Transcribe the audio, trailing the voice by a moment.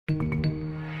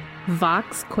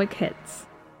Vox Quick Hits.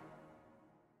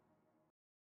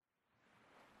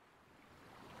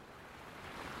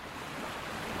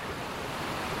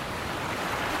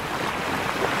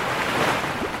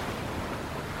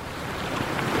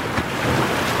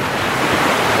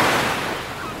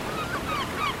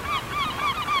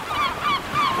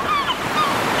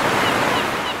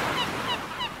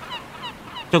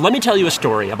 So let me tell you a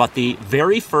story about the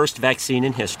very first vaccine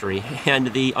in history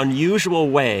and the unusual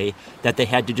way that they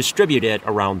had to distribute it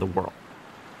around the world.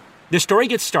 The story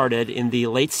gets started in the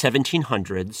late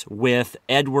 1700s with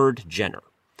Edward Jenner.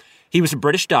 He was a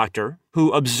British doctor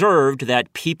who observed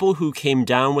that people who came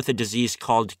down with a disease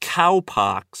called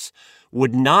cowpox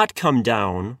would not come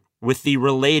down with the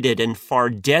related and far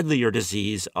deadlier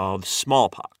disease of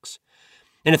smallpox.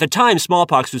 And at the time,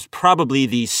 smallpox was probably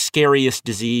the scariest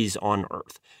disease on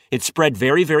Earth. It spread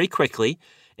very, very quickly,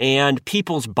 and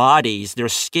people's bodies, their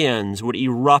skins, would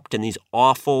erupt in these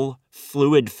awful,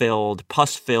 fluid-filled,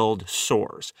 pus-filled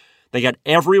sores. They got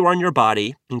everywhere on your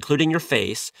body, including your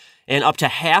face, and up to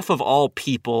half of all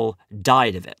people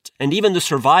died of it. And even the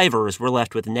survivors were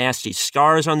left with nasty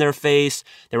scars on their face.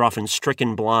 They were often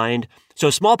stricken blind. So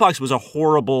smallpox was a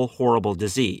horrible, horrible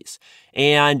disease.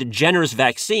 And Jenner's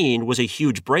vaccine was a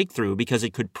huge breakthrough because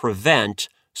it could prevent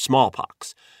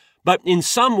smallpox. But in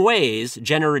some ways,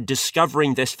 Jenner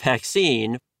discovering this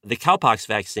vaccine, the cowpox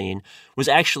vaccine, was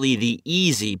actually the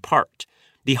easy part.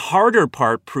 The harder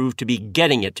part proved to be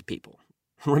getting it to people.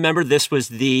 Remember, this was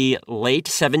the late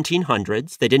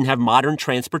 1700s. They didn't have modern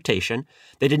transportation.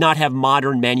 They did not have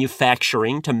modern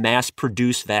manufacturing to mass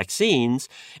produce vaccines.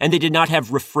 And they did not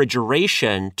have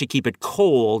refrigeration to keep it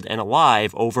cold and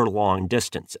alive over long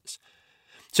distances.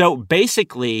 So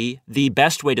basically, the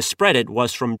best way to spread it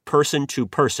was from person,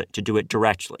 to do it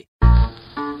directly.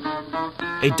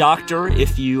 A doctor,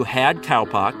 if you had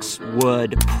cowpox,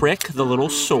 would prick the little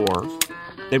sore.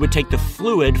 They would take the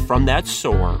fluid from that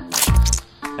sore,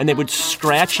 and they would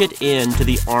scratch it into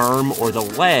the arm or the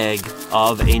leg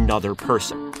of another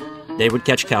person. They would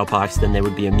catch cowpox, then they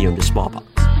would be immune to smallpox.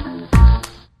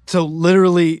 So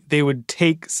literally, they would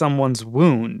take someone's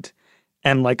wound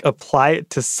and, apply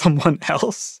it to someone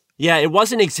else? Yeah, it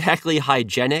wasn't exactly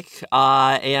hygienic,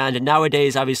 and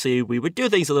nowadays, obviously, we would do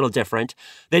things a little different.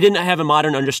 They didn't have a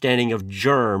modern understanding of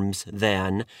germs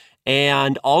then,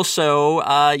 and also,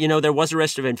 there was a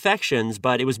risk of infections,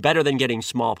 but it was better than getting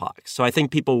smallpox. So I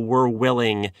think people were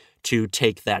willing to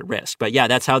take that risk. But yeah,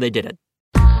 that's how they did it.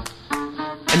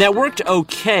 And that worked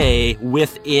okay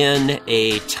within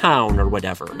a town or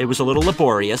whatever. It was a little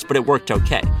laborious, but it worked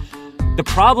okay. The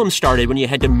problem started when you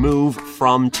had to move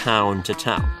from town to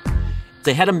town.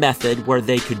 They had a method where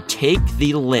they could take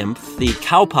the lymph, the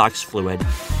cowpox fluid,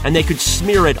 and they could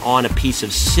smear it on a piece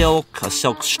of silk, a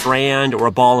silk strand, or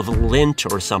a ball of lint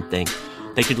or something.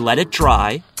 They could let it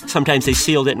dry. Sometimes they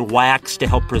sealed it in wax to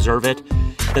help preserve it.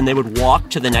 Then they would walk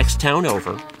to the next town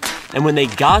over. And when they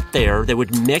got there, they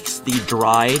would mix the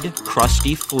dried,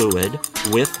 crusty fluid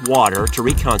with water to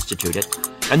reconstitute it.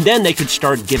 And then they could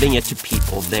start giving it to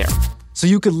people there. So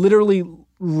you could literally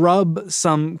rub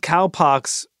some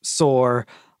cowpox sore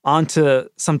onto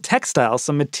some textile,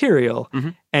 some material,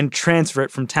 and transfer it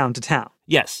from town to town.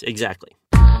 Yes, exactly.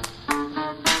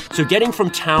 So getting from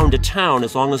town to town,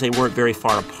 as long as they weren't very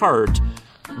far apart,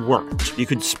 worked. You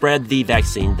could spread the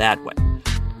vaccine that way.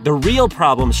 The real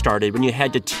problem started when you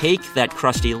had to take that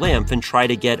crusty lymph and try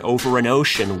to get over an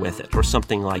ocean with it or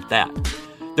something like that.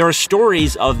 There are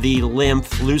stories of the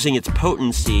lymph losing its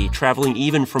potency, traveling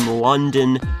even from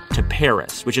London to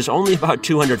Paris, which is only about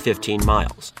 215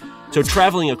 miles. So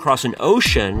traveling across an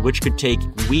ocean, which could take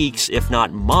weeks, if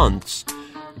not months,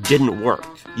 didn't work,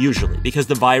 usually, because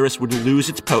the virus would lose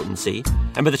its potency.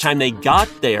 And by the time they got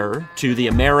there to the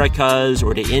Americas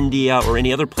or to India or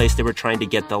any other place they were trying to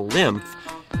get the lymph,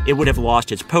 it would have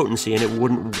lost its potency and it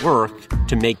wouldn't work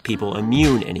to make people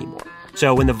immune anymore.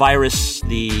 So when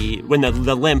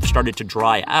the lymph started to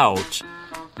dry out,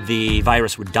 the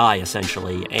virus would die,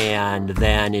 essentially, and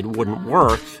then it wouldn't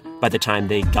work by the time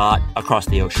they got across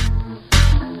the ocean.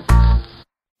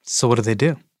 So what did they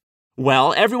do?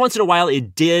 Well, every once in a while,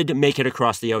 it did make it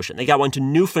across the ocean. They got one to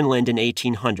Newfoundland in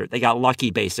 1800. They got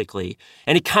lucky, basically.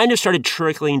 And it kind of started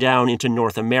trickling down into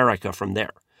North America from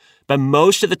there. But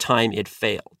most of the time, it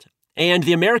failed. And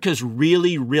the Americas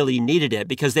really, really needed it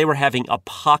because they were having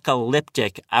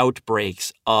apocalyptic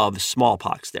outbreaks of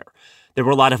smallpox there. There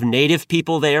were a lot of native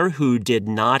people there who did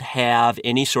not have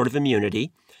any sort of immunity.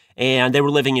 And they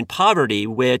were living in poverty,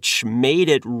 which made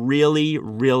it really,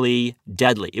 really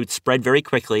deadly. It would spread very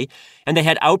quickly. And they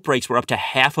had outbreaks where up to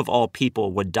half of all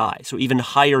people would die. So even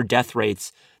higher death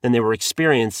rates than they were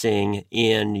experiencing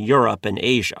in Europe and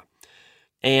Asia.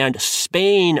 And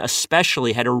Spain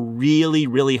especially had a really,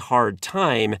 really hard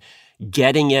time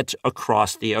getting it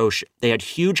across the ocean. They had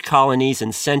huge colonies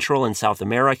in Central and South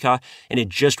America, and it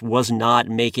just was not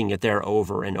making it there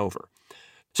over and over.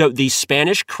 So the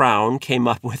Spanish crown came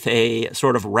up with a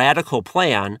sort of radical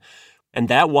plan, and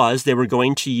that was they were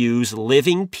going to use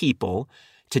living people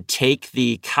to take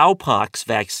the cowpox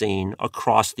vaccine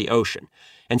across the ocean.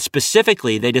 And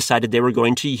specifically, they decided they were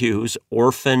going to use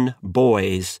orphan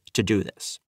boys to do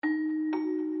this.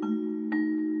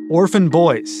 Orphan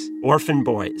boys. Orphan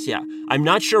boys, yeah. I'm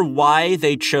not sure why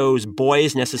they chose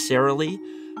boys necessarily,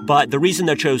 but the reason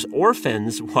they chose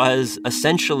orphans was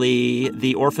essentially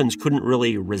the orphans couldn't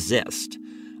really resist.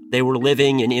 They were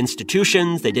living in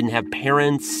institutions. They didn't have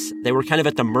parents. They were kind of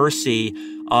at the mercy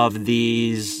of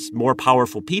these more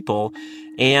powerful people,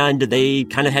 and they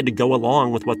kind of had to go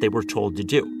along with what they were told to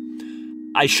do.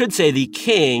 I should say the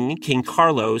king, King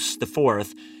Carlos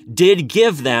IV, did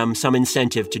give them some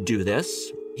incentive to do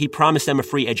this. He promised them a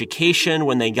free education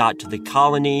when they got to the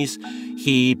colonies.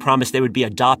 He promised they would be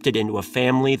adopted into a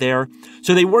family there.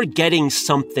 So they were getting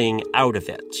something out of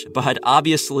it. But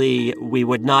obviously, we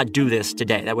would not do this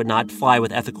today. That would not fly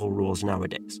with ethical rules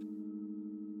nowadays.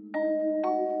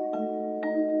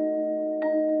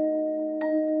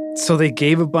 So they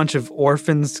gave a bunch of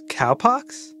orphans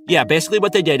cowpox? Yeah, basically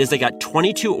what they did is they got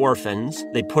 22 orphans,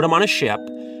 they put them on a ship,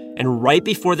 and right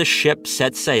before the ship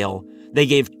set sail, they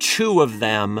gave 2 of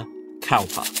them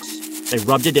cowpox. They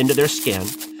rubbed it into their skin.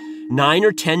 9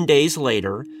 or 10 days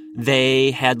later,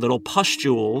 they had little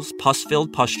pustules,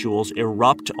 pus-filled pustules,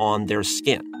 erupt on their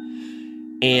skin.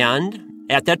 And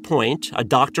at that point, a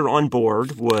doctor on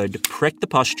board would prick the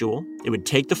pustule, it would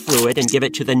take the fluid and give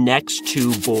it to the next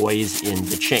 2 boys in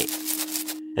the chain.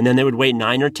 And then they would wait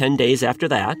 9 or 10 days after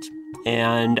that.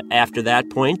 And after that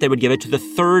point, they would give it to the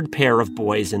 3rd pair of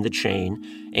boys in the chain,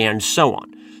 and so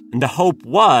on. And the hope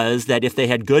was that if they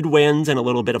had good winds and a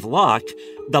little bit of luck,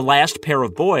 the last pair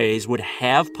of boys would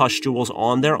have pustules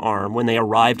on their arm when they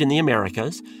arrived in the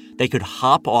Americas. They could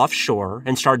hop offshore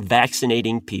and start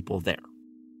vaccinating people there.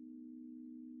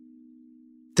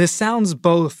 This sounds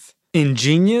both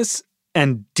ingenious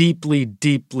and deeply,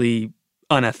 deeply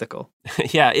unethical.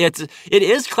 Yeah, it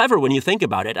is clever when you think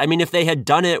about it. I mean, if they had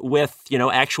done it with,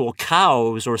 actual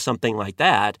cows or something like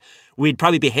that, we'd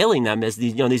probably be hailing them as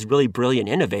these really brilliant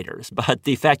innovators. But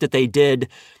the fact that they did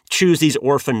choose these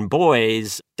orphan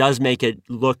boys does make it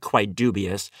look quite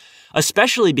dubious,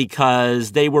 especially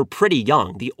because they were pretty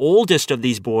young. The oldest of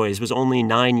these boys was only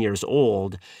 9 years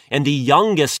old, and the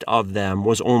youngest of them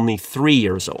was only 3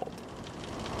 years old.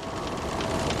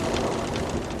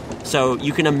 So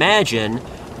you can imagine,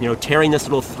 tearing this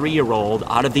little 3-year-old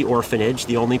out of the orphanage,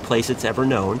 the only place it's ever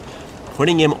known,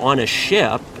 putting him on a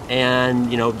ship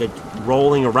and,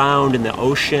 rolling around in the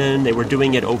ocean. They were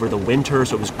doing it over the winter,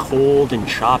 so it was cold and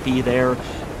choppy there.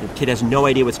 The kid has no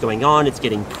idea what's going on. It's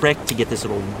getting pricked to get this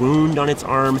little wound on its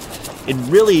arm. It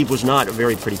really was not a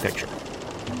very pretty picture.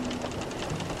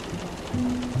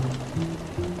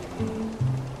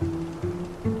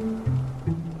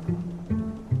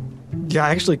 Yeah,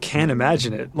 I actually can't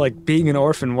imagine it. Like, being an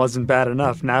orphan wasn't bad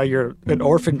enough. Now you're an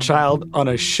orphan child on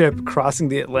a ship crossing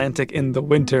the Atlantic in the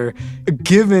winter,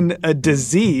 given a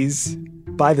disease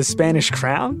by the Spanish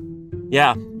crown?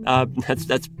 Yeah,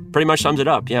 that's pretty much sums it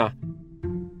up, yeah.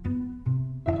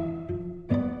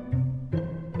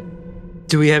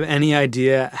 Do we have any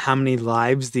idea how many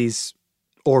lives these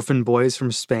orphan boys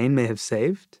from Spain may have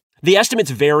saved? The estimates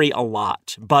vary a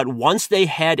lot, but once they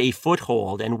had a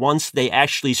foothold and once they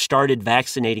actually started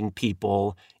vaccinating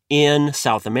people in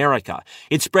South America,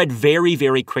 it spread very,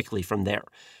 very quickly from there.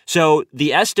 So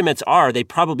the estimates are they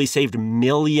probably saved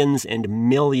millions and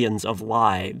millions of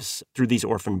lives through these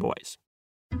orphan boys.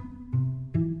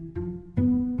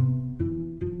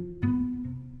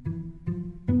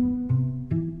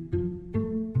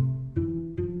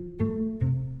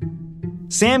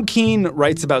 Sam Kean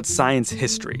writes about science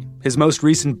history. His most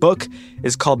recent book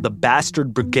is called The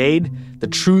Bastard Brigade, the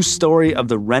true story of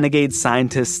the renegade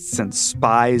scientists and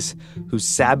spies who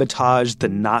sabotaged the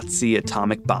Nazi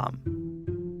atomic bomb.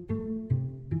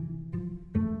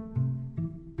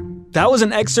 That was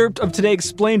an excerpt of Today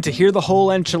Explained. To hear the whole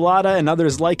enchilada and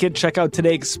others like it, check out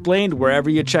Today Explained wherever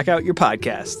you check out your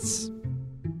podcasts.